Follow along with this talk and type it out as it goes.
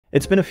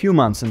It's been a few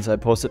months since I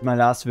posted my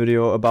last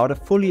video about a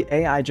fully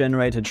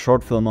AI-generated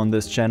short film on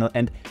this channel,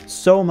 and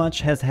so much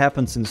has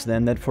happened since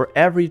then that for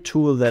every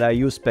tool that I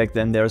used back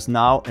then, there's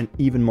now an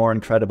even more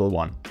incredible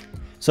one.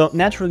 So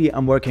naturally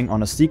I'm working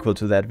on a sequel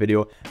to that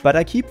video, but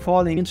I keep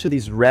falling into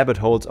these rabbit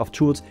holes of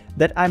tools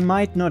that I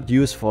might not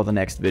use for the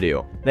next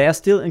video. They are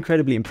still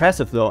incredibly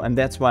impressive though, and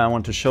that's why I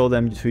want to show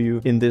them to you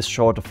in this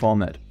shorter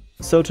format.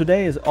 So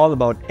today is all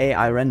about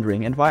AI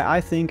rendering and why I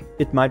think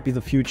it might be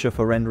the future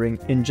for rendering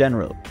in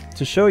general.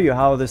 To show you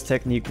how this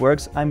technique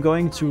works, I'm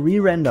going to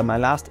re-render my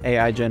last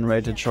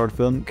AI-generated short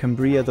film,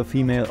 Cambria the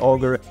Female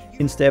Ogre,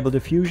 in Stable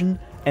Diffusion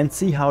and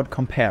see how it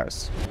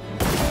compares.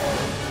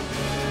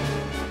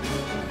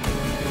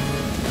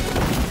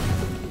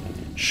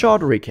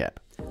 Short recap.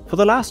 For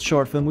the last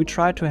short film, we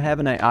tried to have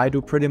an AI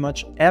do pretty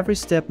much every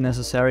step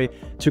necessary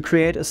to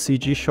create a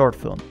CG short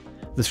film.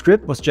 The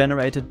script was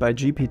generated by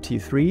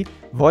GPT-3,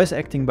 voice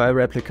acting by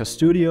Replica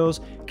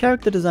Studios,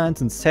 character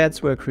designs and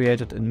sets were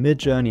created in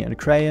Midjourney and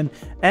Crayon,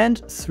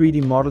 and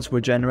 3D models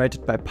were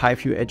generated by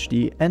PyView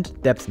HD and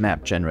depth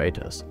map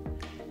generators.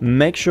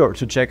 Make sure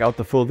to check out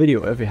the full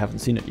video if you haven't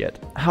seen it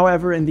yet.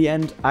 However, in the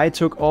end, I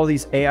took all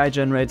these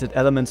AI-generated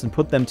elements and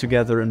put them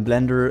together in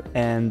Blender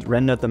and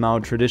rendered them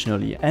out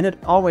traditionally. And it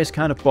always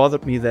kind of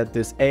bothered me that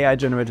this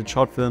AI-generated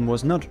short film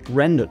was not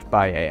rendered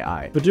by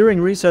AI. But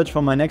during research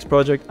for my next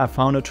project, I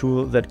found a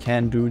tool that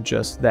can do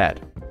just that.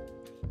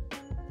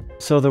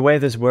 So the way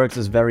this works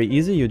is very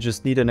easy. You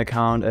just need an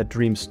account at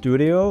Dream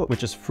Studio,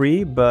 which is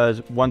free,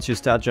 but once you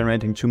start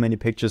generating too many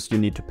pictures, you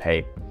need to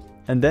pay.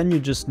 And then you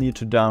just need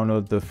to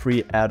download the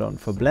free add-on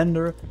for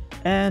Blender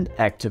and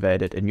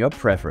activate it in your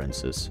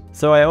preferences.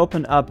 So I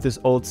opened up this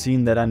old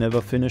scene that I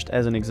never finished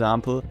as an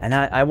example, and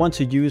I want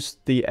to use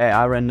the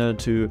AI render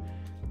to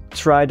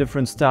try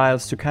different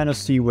styles to kind of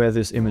see where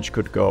this image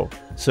could go.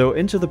 So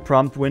into the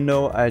prompt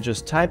window, I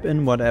just type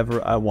in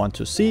whatever I want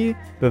to see.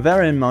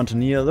 Bavarian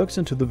mountaineer looks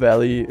into the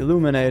valley,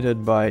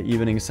 illuminated by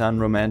evening sun,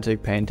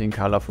 romantic painting,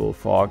 colorful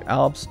fog,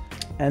 Alps.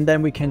 And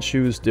then we can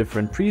choose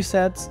different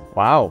presets.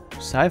 Wow,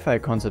 sci-fi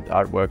concept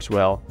art works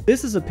well.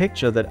 This is a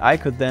picture that I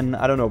could then,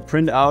 I don't know,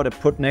 print out and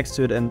put next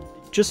to it and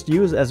just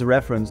use as a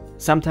reference.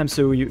 Sometimes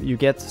so you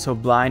get so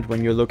blind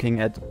when you're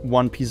looking at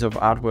one piece of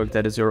artwork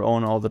that is your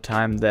own all the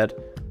time that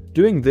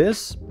doing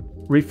this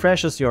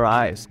refreshes your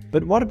eyes.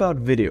 But what about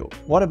video?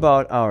 What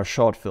about our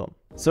short film?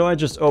 So I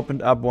just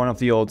opened up one of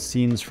the old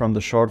scenes from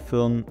the short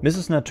film,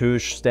 Mrs.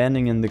 Natouche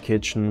standing in the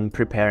kitchen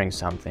preparing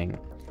something.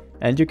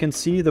 And you can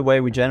see the way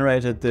we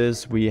generated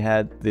this. We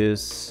had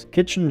this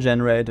kitchen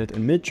generated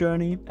in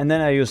Midjourney, and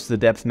then I used the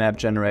depth map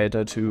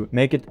generator to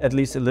make it at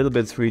least a little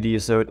bit 3D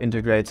so it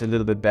integrates a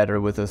little bit better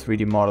with the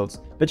 3D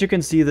models. But you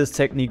can see this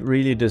technique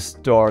really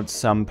distorts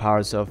some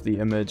parts of the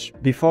image.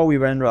 Before we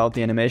render out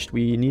the animation,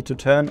 we need to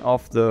turn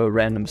off the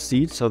random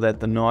seed so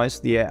that the noise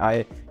the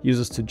AI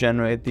uses to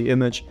generate the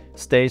image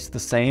stays the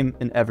same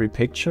in every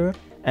picture.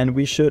 And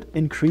we should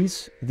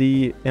increase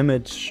the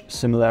image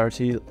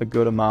similarity a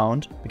good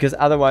amount, because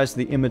otherwise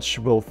the image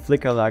will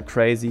flicker like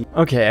crazy.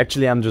 Okay,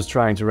 actually I'm just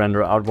trying to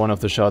render out one of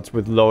the shots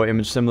with low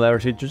image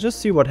similarity to just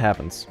see what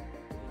happens.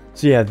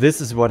 So yeah, this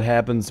is what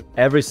happens.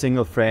 Every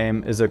single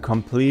frame is a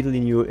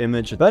completely new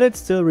image, but it's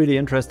still really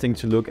interesting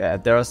to look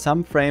at. There are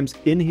some frames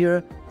in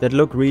here that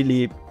look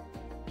really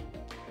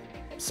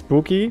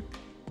spooky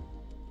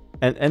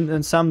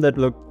and some that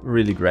look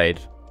really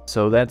great.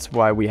 So that's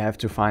why we have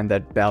to find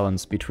that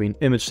balance between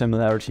image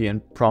similarity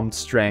and prompt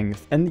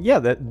strength. And yeah,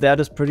 that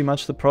is pretty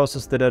much the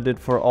process that I did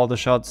for all the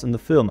shots in the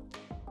film.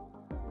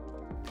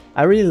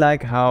 I really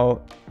like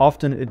how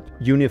often it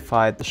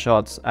unified the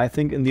shots. I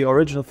think in the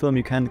original film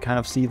you can kind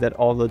of see that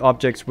all the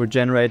objects were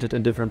generated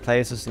in different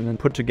places and then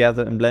put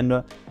together in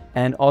Blender.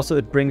 And also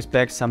it brings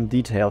back some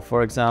detail.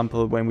 For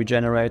example, when we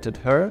generated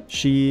her,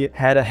 she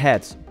had a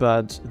hat,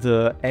 but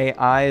the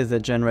AI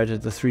that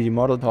generated the 3D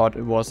model thought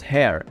it was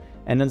hair.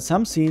 And in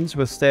some scenes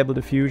with Stable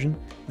Diffusion,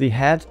 the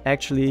head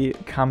actually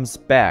comes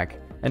back.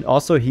 And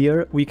also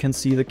here we can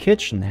see the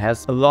kitchen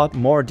has a lot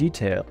more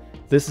detail.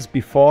 This is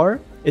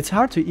before. It's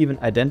hard to even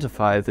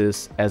identify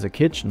this as a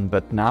kitchen,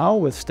 but now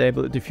with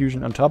Stable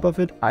Diffusion on top of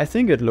it, I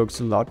think it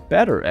looks a lot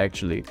better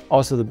actually.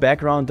 Also the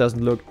background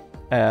doesn't look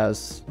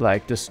as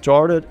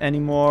distorted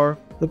anymore.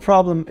 The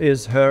problem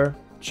is her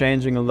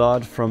changing a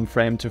lot from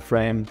frame to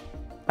frame.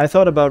 I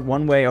thought about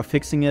one way of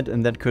fixing it,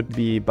 and that could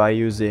be by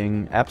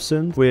using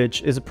Absinthe,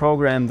 which is a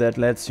program that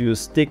lets you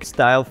stick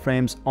style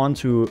frames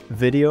onto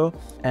video,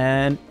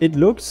 and it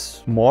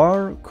looks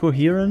more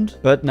coherent.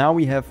 But now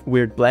we have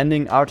weird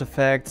blending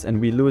artifacts and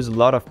we lose a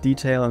lot of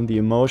detail in the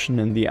emotion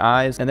in the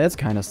eyes, and that's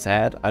kind of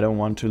sad. I don't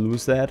want to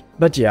lose that.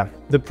 But yeah,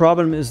 the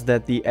problem is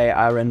that the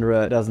AI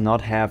renderer does not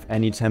have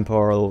any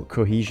temporal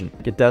cohesion.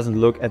 It doesn't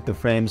look at the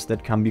frames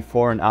that come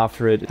before and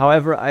after it.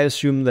 However, I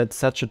assume that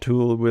such a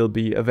tool will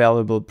be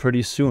available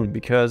pretty soon,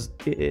 because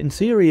in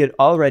theory it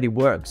already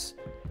works.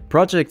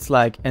 Projects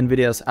like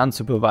NVIDIA's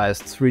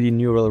unsupervised 3D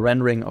neural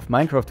rendering of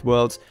Minecraft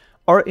worlds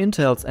or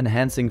Intel's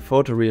Enhancing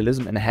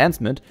Photorealism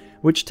Enhancement,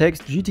 which takes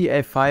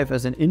GTA 5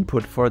 as an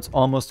input for its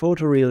almost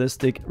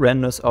photorealistic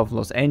renders of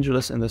Los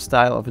Angeles in the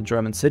style of a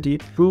German city,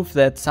 prove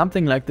that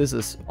something like this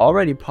is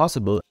already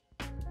possible.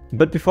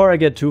 But before I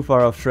get too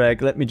far off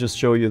track, let me just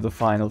show you the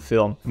final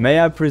film. May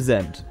I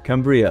present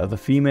Cambria, the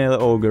female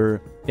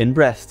ogre, in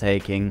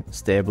breathtaking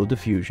Stable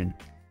Diffusion.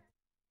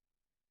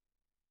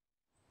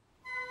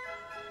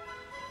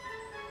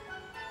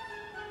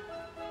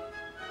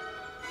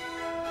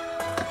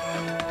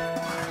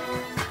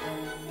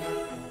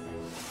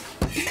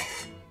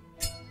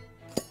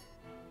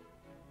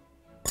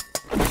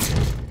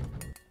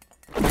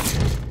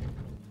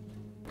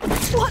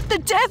 What the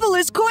devil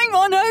is going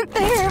on out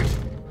there?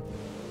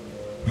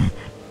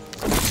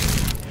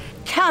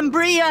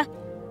 Cambria,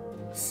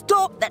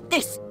 stop at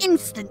this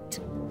instant.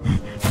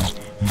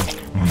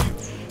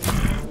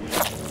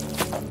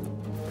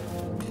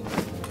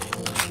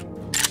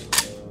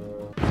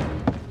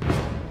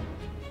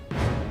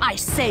 I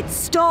said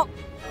stop.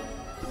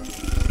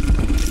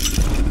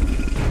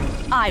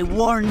 I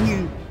warn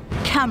you,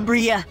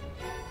 Cambria,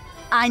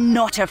 I'm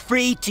not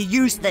afraid to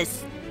use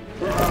this.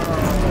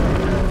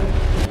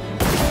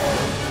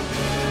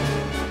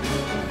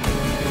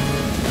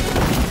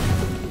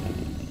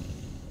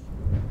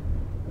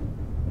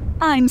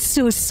 I'm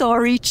so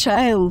sorry,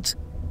 child.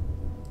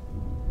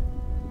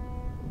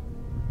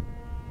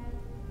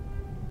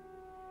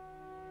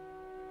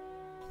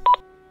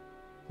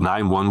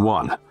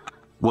 "911.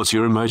 What's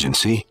your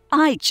emergency?"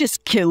 I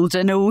just killed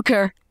an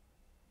ogre.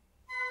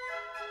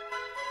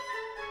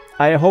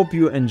 I hope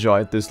you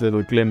enjoyed this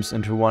little glimpse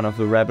into one of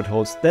the rabbit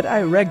holes that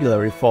I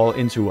regularly fall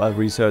into while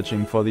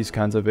researching for these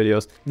kinds of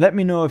videos. Let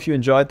me know if you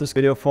enjoyed this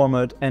video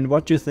format and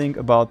what you think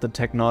about the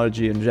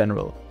technology in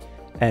general.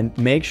 And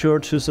make sure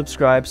to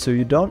subscribe so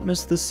you don't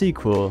miss the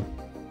sequel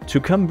to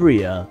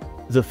Cambria,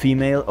 the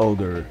female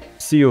ogre.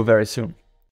 See you very soon.